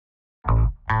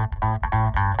So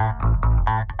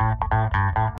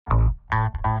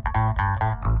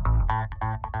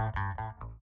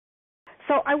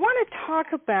I want to talk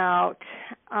about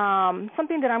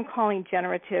something that I'm calling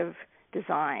generative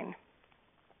design.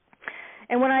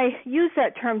 And when I use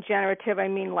that term generative, I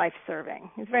mean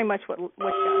life-serving. It's very much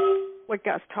what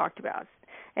Gus talked about.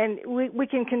 And we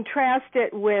can contrast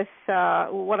it with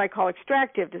what I call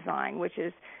extractive design, which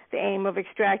is the aim of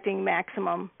extracting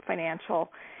maximum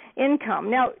financial income.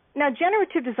 Now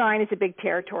generative design is a big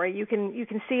territory. You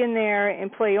can see in there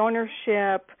employee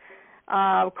ownership,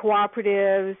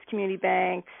 cooperatives, community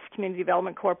banks, community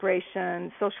development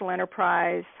corporations, social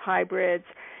enterprise, hybrids,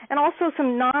 and also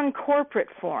some non-corporate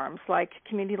forms like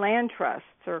community land trusts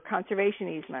or conservation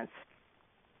easements.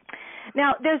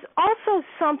 Now, there's also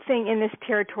something in this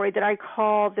territory that I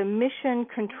call the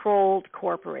mission-controlled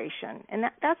corporation, and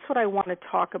that's what I want to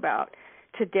talk about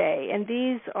today. And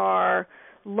these are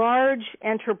large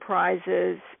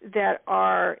enterprises that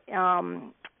are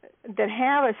that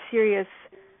have a serious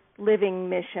living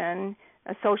mission,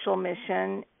 a social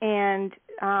mission, and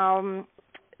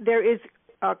there is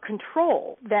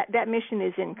control. That mission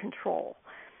is in control.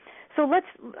 So let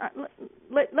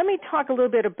me talk a little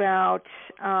bit about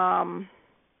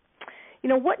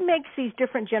what makes these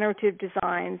different generative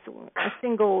designs a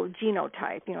single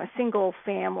genotype, a single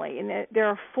family. And there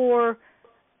are 4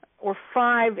 or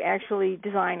 5 actually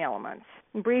design elements.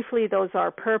 And briefly, those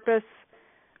are purpose,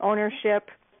 ownership,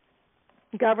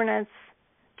 governance,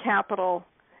 capital,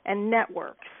 and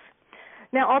networks.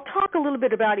 Now, I'll talk a little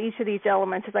bit about each of these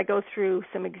elements as I go through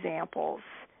some examples.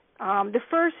 The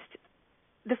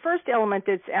first element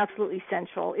that's absolutely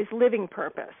essential is living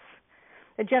purpose.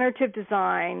 A generative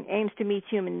design aims to meet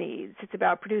human needs. It's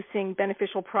about producing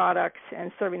beneficial products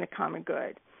and serving the common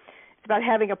good. It's about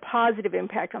having a positive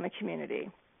impact on the community.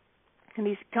 And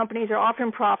these companies are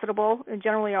often profitable, and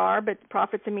generally are, but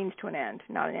profit's a means to an end,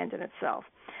 not an end in itself.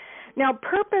 Now,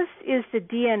 purpose is the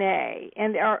DNA,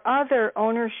 and there are other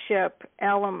ownership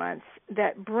elements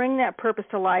that bring that purpose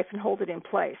to life and hold it in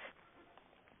place.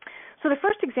 So the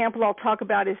first example I'll talk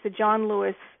about is the John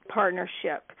Lewis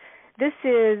Partnership. This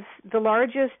is the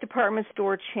largest department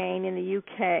store chain in the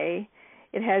UK.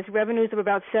 It has revenues of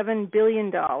about $7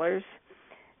 billion,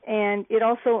 and it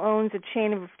also owns a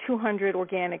chain of 200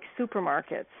 organic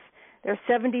supermarkets. There are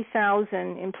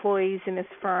 70,000 employees in this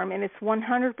firm, and it's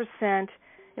 100%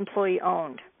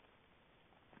 employee-owned.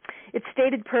 Its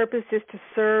stated purpose is to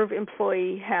serve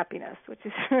employee happiness, which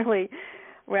is really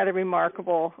rather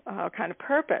remarkable kind of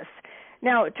purpose.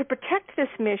 Now, to protect this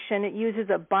mission, it uses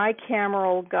a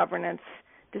bicameral governance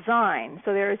design.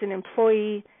 So there is an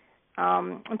employees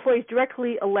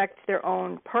directly elect their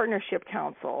own partnership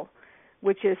council,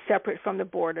 which is separate from the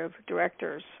board of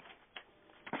directors.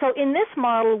 So in this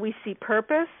model, we see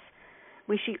purpose,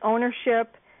 we see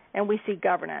ownership, and we see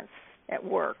governance at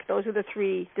work. Those are the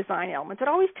 3 design elements. It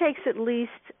always takes at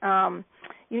least,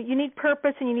 you need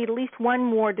purpose and you need at least one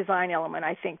more design element,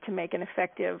 I think, to make an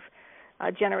effective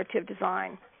generative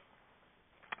design.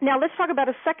 Now let's talk about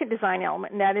a second design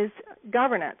element, and that is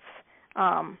governance.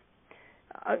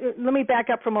 Let me back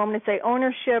up for a moment and say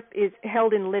ownership is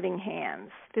held in living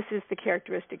hands. This is the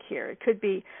characteristic here. It could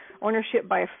be ownership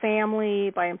by a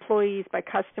family, by employees, by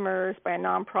customers, by a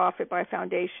nonprofit, by a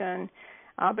foundation.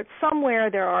 But somewhere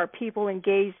there are people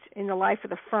engaged in the life of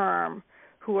the firm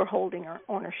who are holding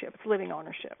ownership. It's living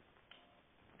ownership.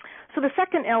 So the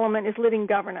second element is living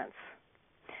governance.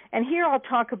 And here I'll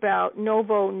talk about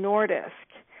Novo Nordisk.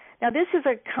 Now this is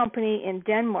a company in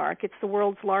Denmark. It's the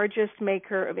world's largest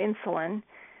maker of insulin.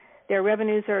 Their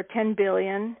revenues are $10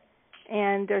 billion,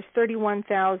 and there's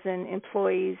 31,000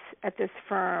 employees at this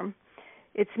firm.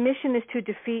 Its mission is to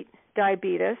defeat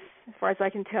diabetes. As far as I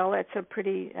can tell, that's a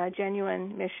pretty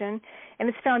genuine mission, and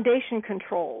it's foundation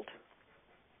controlled.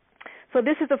 So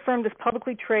this is a firm that's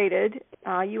publicly traded.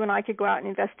 You and I could go out and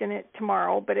invest in it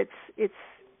tomorrow, but its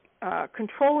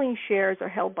controlling shares are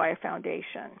held by a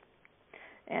foundation.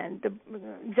 And the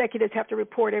executives have to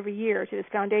report every year to this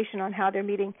foundation on how they're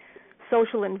meeting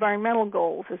social and environmental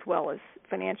goals as well as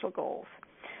financial goals.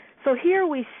 So here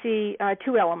we see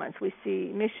 2 elements. We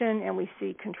see mission and we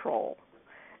see control.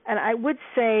 And I would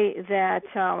say that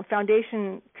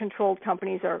foundation-controlled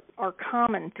companies are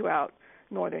common throughout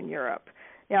Northern Europe.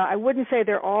 Now, I wouldn't say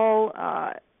they're all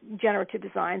generative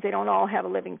designs. They don't all have a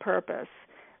living purpose,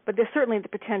 but there's certainly the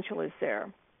potential is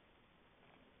there.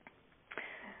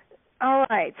 All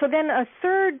right, so then a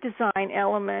third design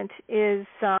element is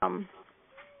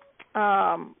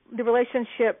the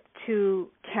relationship to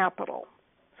capital.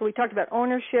 So we talked about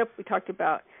ownership, we talked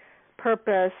about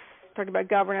purpose, talked about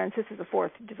governance. This is the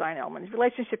fourth design element, is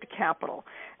relationship to capital.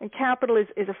 And capital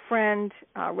is a friend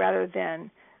rather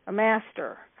than a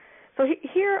master. So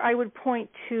here I would point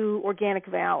to Organic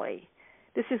Valley.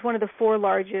 This is one of the four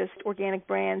largest organic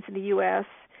brands in the U.S.,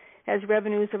 has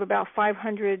revenues of about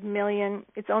 $500 million.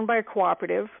 It's owned by a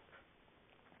cooperative.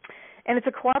 And it's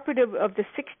a cooperative of the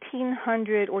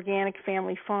 1,600 organic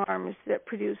family farms that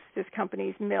produce this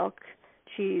company's milk,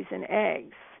 cheese, and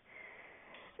eggs.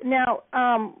 Now,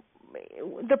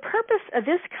 the purpose of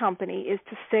this company is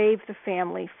to save the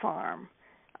family farm.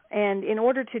 And in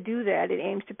order to do that, it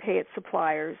aims to pay its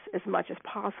suppliers as much as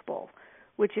possible,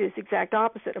 which is the exact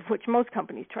opposite of which most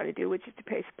companies try to do, which is to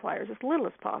pay suppliers as little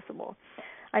as possible.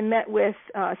 I met with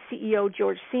CEO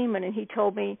George Seaman, and he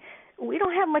told me, we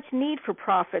don't have much need for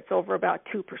profits over about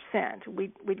 2%.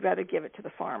 We'd rather give it to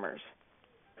the farmers.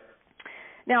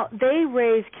 Now, they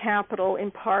raise capital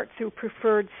in part through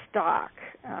preferred stock.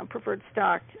 Preferred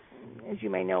stock, as you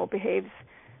may know, behaves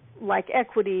like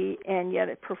equity, and yet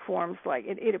it performs like,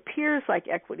 it appears like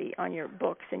equity on your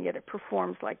books, and yet it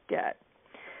performs like debt.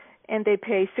 And they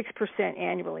pay 6%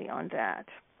 annually on that.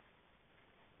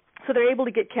 So they're able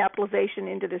to get capitalization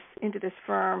into this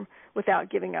firm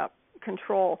without giving up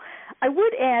control. I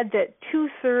would add that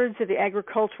 2/3 of the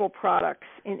agricultural products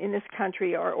in this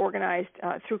country are organized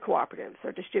through cooperatives,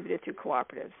 or distributed through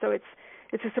cooperatives. So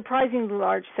it's a surprisingly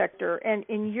large sector. And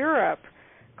in Europe,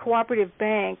 cooperative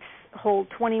banks hold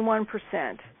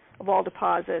 21% of all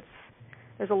deposits.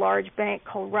 There's a large bank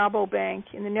called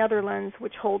Rabobank in the Netherlands,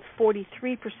 which holds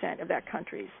 43% of that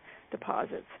country's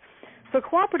deposits. So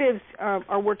cooperatives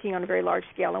are working on a very large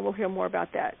scale, and we'll hear more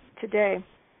about that today.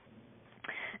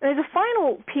 There's a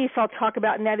final piece I'll talk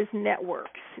about, and that is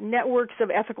networks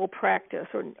of ethical practice,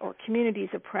 or communities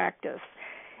of practice.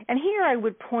 And here I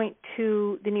would point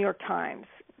to the New York Times.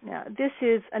 Now, this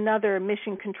is another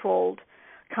mission-controlled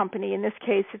company. In this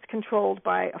case, it's controlled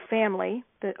by a family,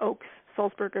 the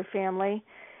Oaks-Sulzberger family.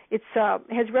 It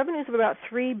has revenues of about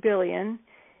 $3 billion.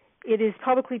 It is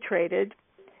publicly traded,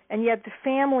 and yet the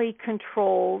family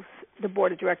controls the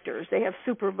board of directors. They have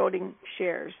super voting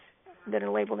shares that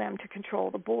enable them to control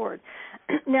the board.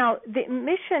 Now, the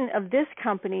mission of this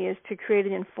company is to create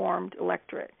an informed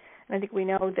electorate. And I think we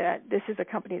know that this is a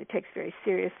company that takes very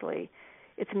seriously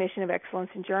its mission of excellence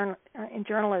in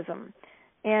journalism.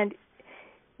 And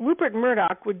Rupert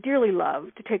Murdoch would dearly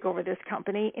love to take over this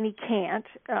company, and he can't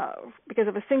because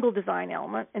of a single design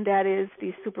element, and that is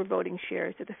these super voting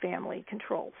shares that the family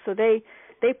controls. So they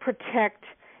protect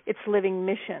its living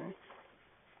mission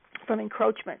from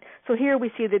encroachment. So here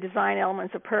we see the design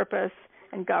elements of purpose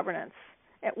and governance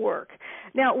at work.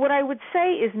 Now, what I would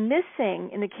say is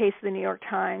missing in the case of the New York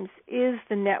Times is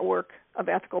the network of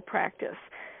ethical practice.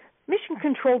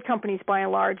 Mission-controlled companies, by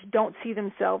and large, don't see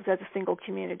themselves as a single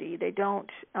community. They don't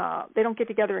get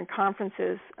together in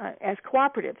conferences as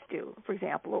cooperatives do, for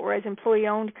example, or as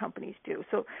employee-owned companies do.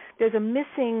 So there's a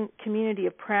missing community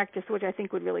of practice, which I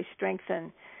think would really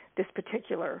strengthen this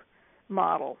particular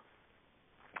model.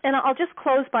 And I'll just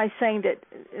close by saying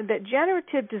that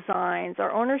generative designs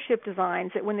are ownership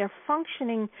designs that when they're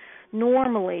functioning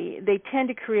normally, they tend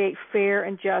to create fair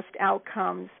and just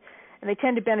outcomes, and they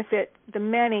tend to benefit the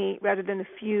many rather than the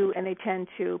few, and they tend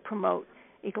to promote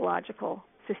ecological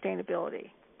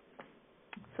sustainability.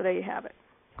 So there you have it.